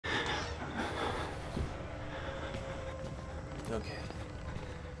Okay.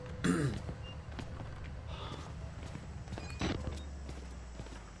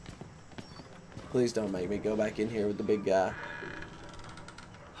 Please don't make me go back in here with the big guy.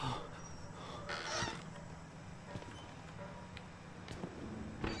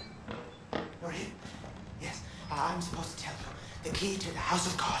 You're in? Yes, I'm supposed to tell you. The key to the house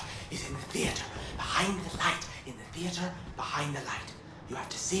of God is in the theater, behind the light. In the theater, behind the light. You have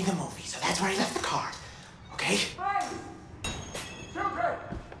to see the movie, so that's where he left the card. Okay? Hey! Children!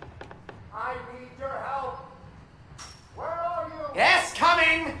 I need your help. Where are you? Yes,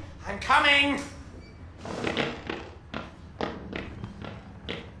 coming! I'm coming!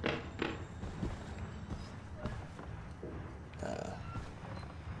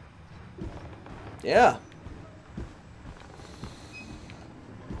 Yeah.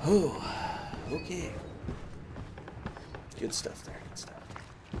 Oh, okay. Good stuff there, good stuff.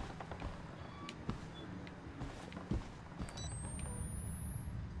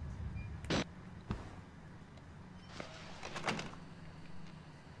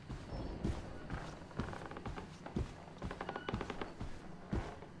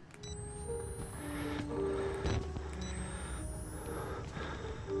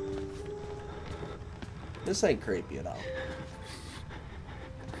 This ain't creepy at all.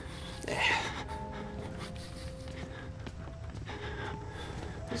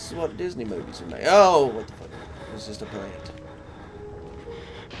 This is what Disney movies are made. Oh, what the fuck? It's just a plant.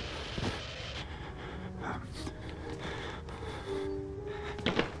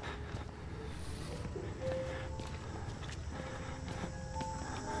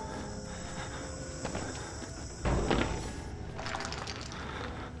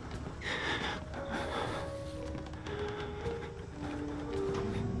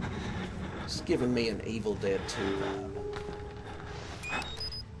 It's giving me an Evil Dead 2 vibe.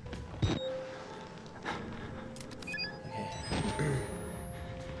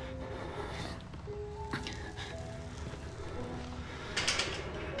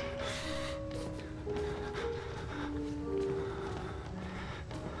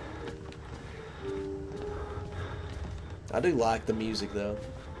 I do like the music though.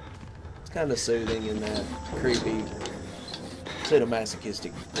 It's kind of soothing in that creepy,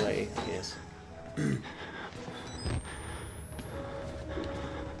 sadomasochistic way, I guess.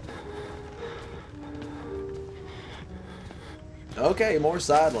 Okay, more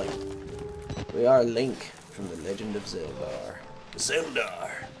side link. We are Link from the Legend of Zelda. Zelda.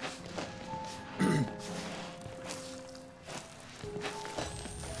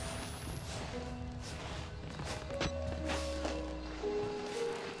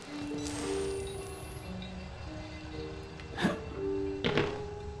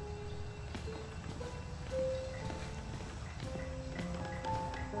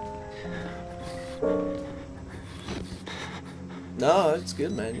 No, it's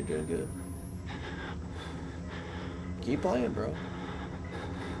good, man. You're doing good. Keep playing, bro.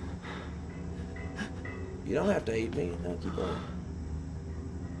 You don't have to hate me. No, keep playing.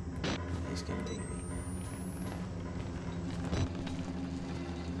 He's gonna hate me.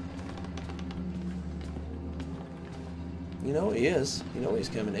 You know he is. You know he's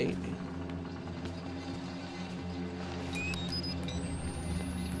coming to hate me.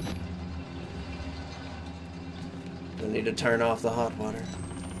 I need to turn off the hot water.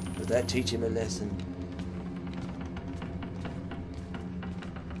 Does that teach him a lesson?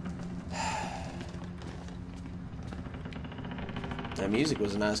 That music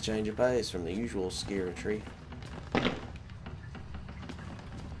was a nice change of pace from the usual scare tree.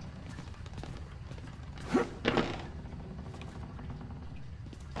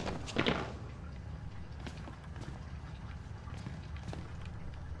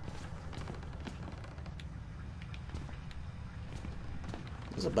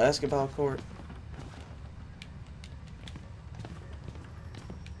 Is it a basketball court?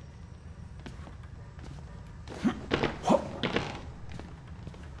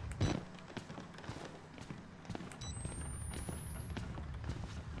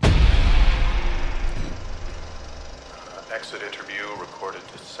 Exit interview recorded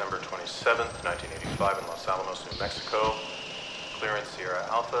December 27th, 1985 in Los Alamos, New Mexico. Clearance Sierra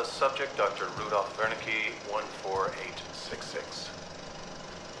Alpha. Subject Dr. Rudolph Wernicke, 14866.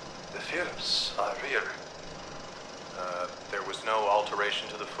 The films are real. There was no alteration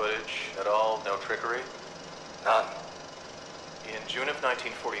to the footage at all? No trickery? None. In June of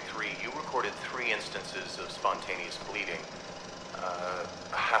 1943, you recorded 3 instances of spontaneous bleeding.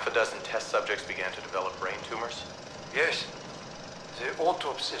 Half a dozen test subjects began to develop brain tumors? Yes. The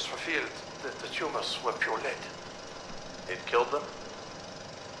autopsies revealed that the tumors were pure lead. It killed them?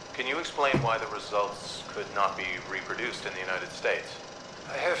 Can you explain why the results could not be reproduced in the United States?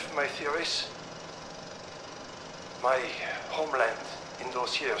 I have my theories. My homeland in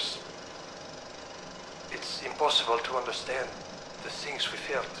those years. It's impossible to understand the things we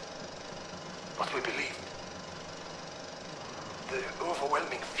felt, what we believed. The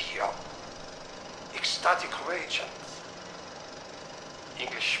overwhelming fear, ecstatic rage, and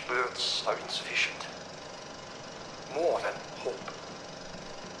English words are insufficient. More than hope.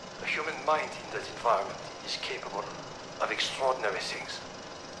 The human mind in that environment is capable of extraordinary things.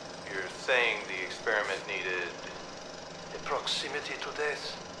 You're saying the experiment needed... A proximity to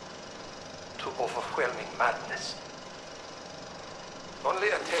death, to overwhelming madness. Only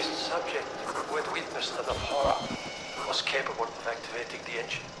a test subject who had witnessed enough horror was capable of activating the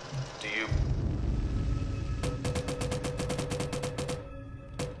engine. Do you...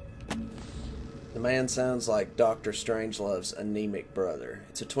 The man sounds like Dr. Strangelove's anemic brother.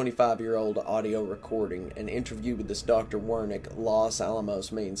 It's a 25-year-old audio recording. An interview with this Dr. Wernick. Los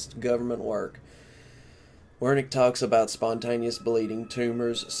Alamos means government work. Wernick talks about spontaneous bleeding,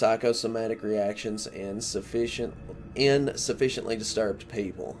 tumors, psychosomatic reactions, and sufficiently disturbed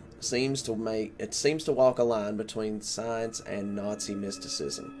people. It seems to walk a line between science and Nazi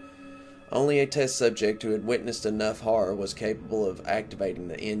mysticism. Only a test subject who had witnessed enough horror was capable of activating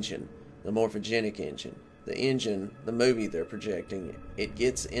the engine, the morphogenic engine. The engine, the movie they're projecting, it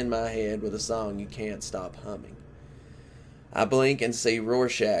gets in my head with a song you can't stop humming. I blink and see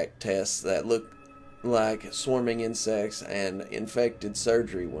Rorschach tests that look like swarming insects and infected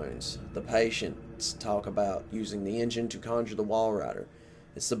surgery wounds. The patients talk about using the engine to conjure the wall rider.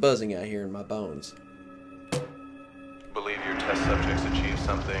 It's the buzzing I hear in my bones. believe your test subjects achieved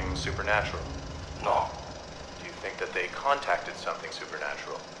something supernatural? No, Do you think that they contacted something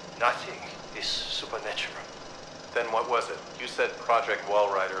supernatural? nothing is supernatural. Then what was it? You said Project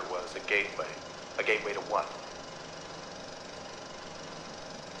Wallrider was a gateway. A gateway to what?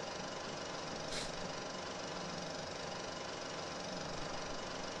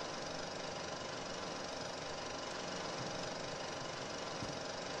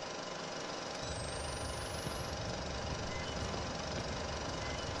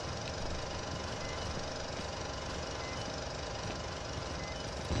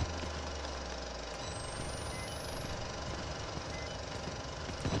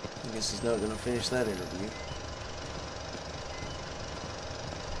 I guess he's not going to finish that interview.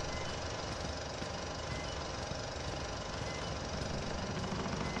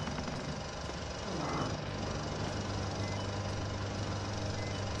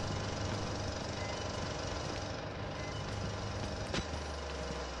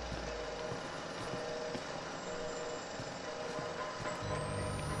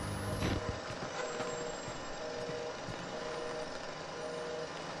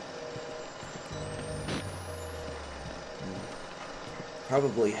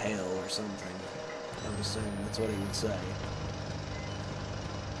 Probably hell or something. I'm assuming that's what he would say.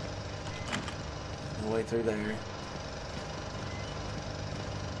 All the way through there.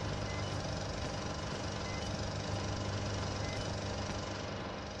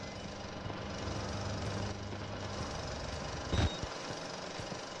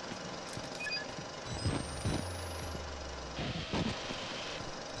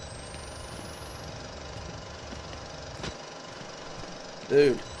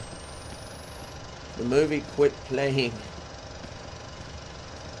 Dude, the movie quit playing.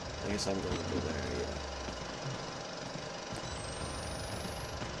 I guess I'm going to go there, yeah.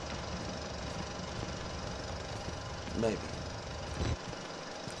 Maybe.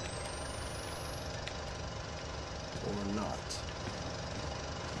 Or not.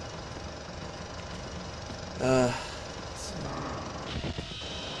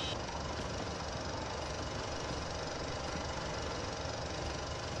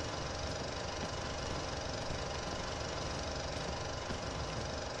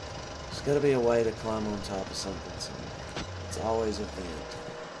 There's got to be a way to climb on top of something somewhere. It's always a vent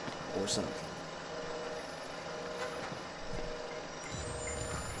or something.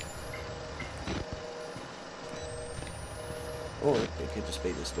 Or it could just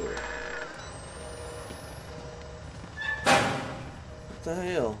be this door. What the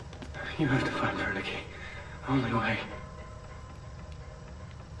hell? You have to find Wernicke. Only way.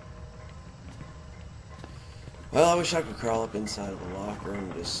 Well, I wish I could crawl up inside of the locker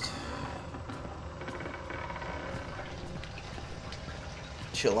and just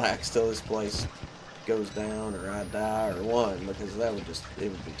chillax till this place goes down, or I die, or one, because that would just, it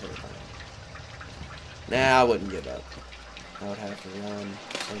would be terrifying. Nah, I wouldn't give up. I would have to run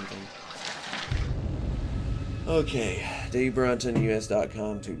or something. Okay,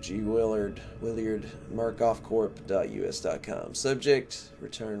 dbruntonus.com to gwilliardmarkoffcorp.us.com. Subject,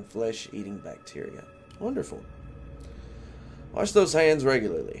 return flesh-eating bacteria. Wonderful. Wash those hands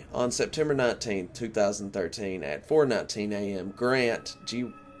regularly. On September 19, 2013, at 4:19 a.m., Grant,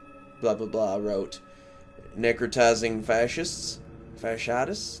 G. blah blah blah, wrote, necrotizing fascists?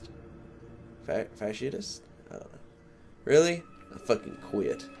 Fascists? Fascists? I don't know. Really? I fucking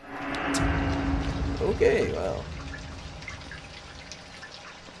quit. Okay, well.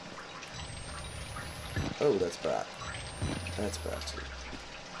 Oh, that's bright. That's bright too.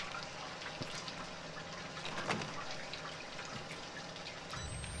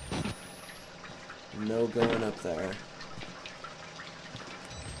 No going up there.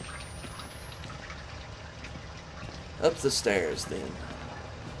 Up the stairs, then.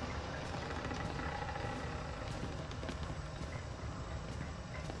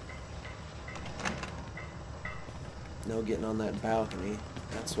 No getting on that balcony.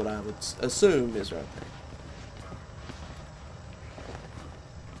 That's what I would assume is right there.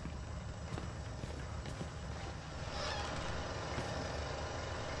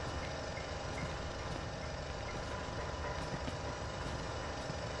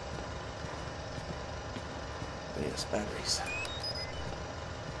 Yes, batteries.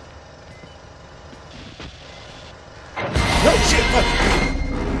 No shit! Fuck!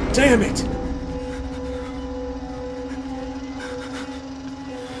 Damn it!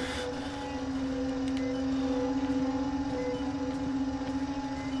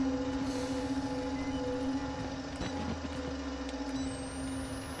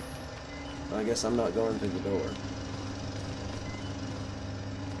 I guess I'm not going through the door.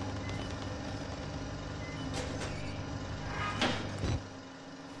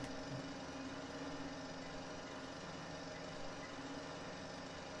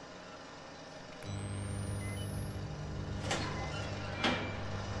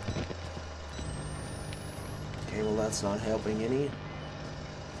 Okay, well that's not helping any.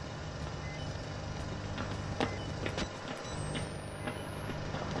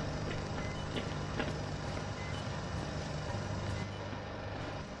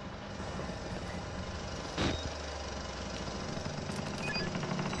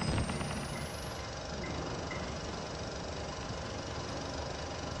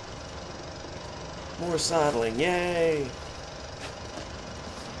 More sidling, yay!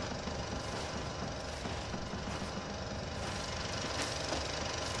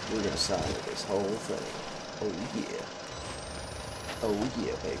 We're gonna sidle this whole thing. Oh yeah. Oh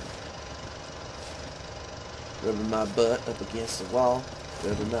yeah, baby. Rubbing my butt up against the wall.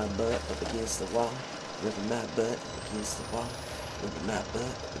 Rubbing my butt up against the wall. Rubbing my butt up against the wall. Rubbing my butt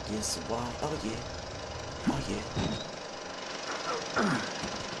up against the wall. Oh yeah. Oh yeah.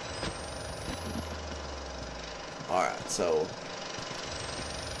 Alright, so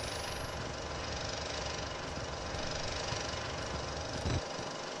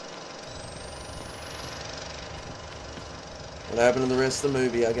what happened to the rest of the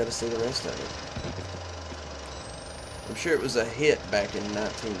movie? I gotta see the rest of it. I'm sure it was a hit back in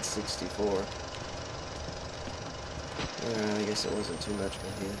 1964. I guess it wasn't too much of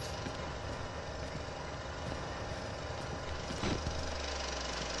a hit.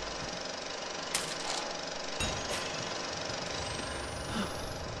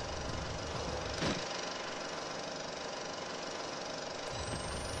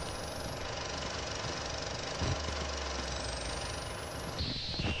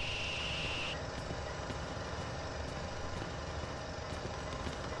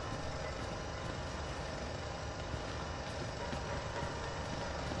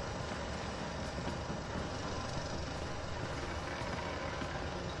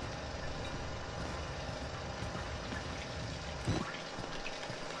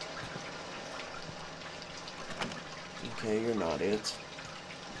 Okay, you're not it.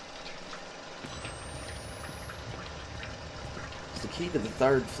 It's the key to the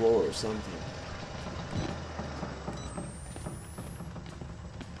 3rd floor or something.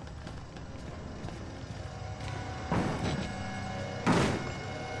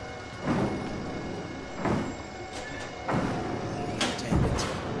 Damn it.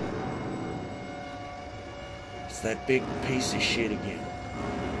 It's that big piece of shit again.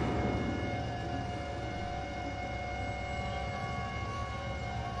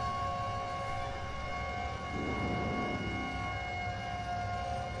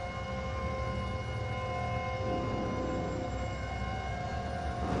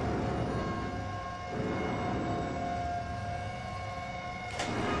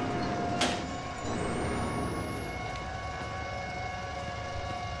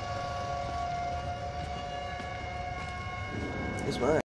 much.